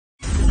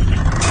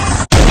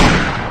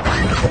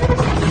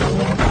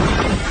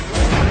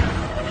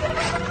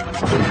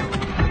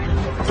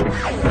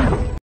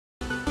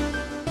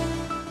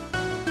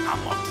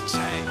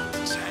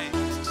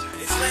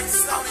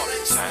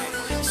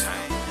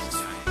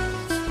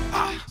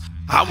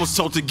I was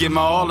told to give my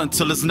all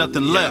until there's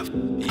nothing left.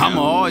 I'ma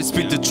always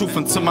speak the truth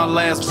until my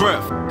last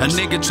breath. A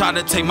nigga try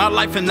to take my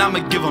life and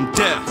I'ma give him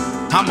death.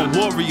 I'm a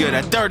warrior,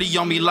 that dirty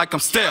on me like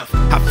I'm Steph.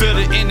 I feel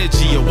the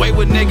energy, away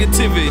with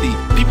negativity.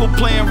 People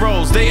playing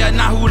roles, they are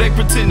not who they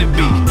pretend to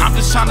be. I'm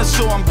just trying to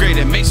show I'm great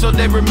and make sure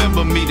they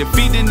remember me.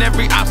 Defeating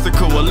every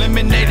obstacle,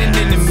 eliminating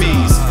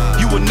enemies.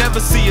 You will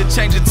never see a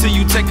change until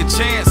you take a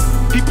chance.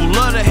 People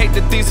love to hate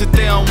the things that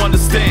they don't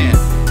understand.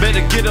 Better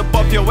get up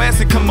off your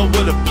ass and come up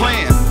with a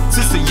plan.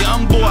 Since a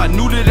young boy, I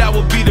knew that I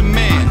would be the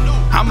man.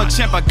 I'm a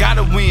champ, I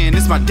gotta win,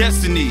 it's my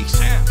destiny.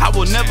 I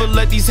will never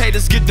let these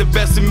haters get the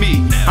best of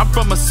me. I'm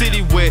from a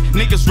city where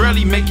niggas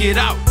rarely make it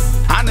out.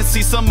 I done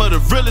see some of the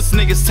realest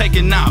niggas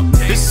taken out.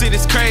 This shit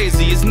is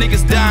crazy, it's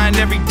niggas dying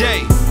every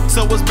day.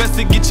 So it's best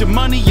to get your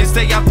money and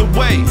stay out the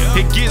way.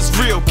 It gets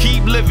real,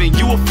 keep living,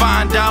 you will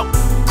find out.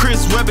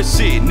 Chris Webber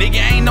shit,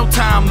 nigga ain't no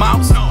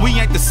timeouts. We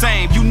ain't the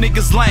same, you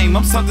niggas lame,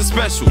 I'm something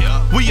special.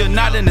 We are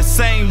not in the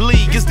same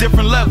league, it's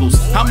different levels.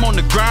 I'm on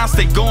the grind,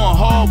 stay going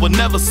hard, will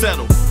never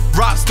settle.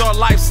 Rockstar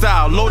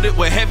lifestyle, loaded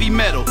with heavy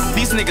metal.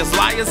 These niggas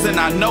liars and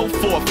I know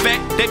for a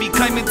fact they be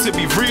claiming to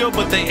be real,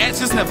 but they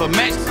actions never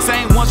match.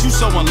 Same ones you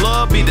showing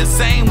love be the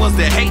same ones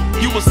that hate.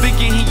 You was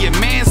thinking he your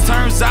mans,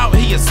 turns out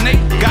he a snake.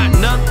 Got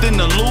nothing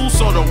to lose,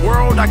 so the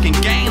world I can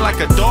gain like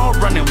a dog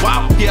running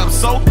wild. Yeah, I'm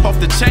so off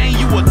the chain,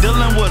 you were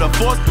dealing with a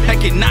force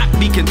that cannot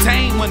be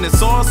contained. When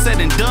it's all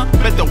said and done,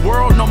 let the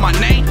world know my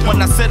name.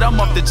 When I said I'm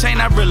off the chain,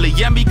 I really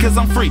am because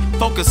I'm free.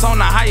 Focus on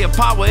a higher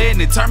power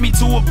and it turned me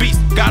to a beast.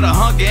 Got a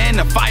hunger and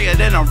a fire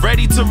that I'm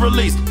ready to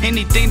release.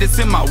 Anything that's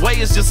in my way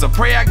is just a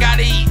prayer I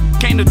gotta eat.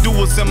 Came to do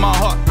what's in my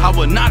heart, I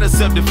will not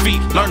accept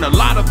defeat. Learn a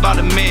lot about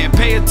a man,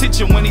 pay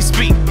attention when he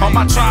speak. All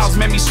my trials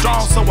made me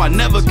strong, so I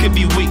never could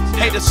be weak.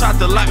 Haters tried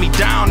to lock me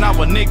down, now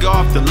a nigga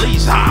off the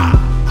leash.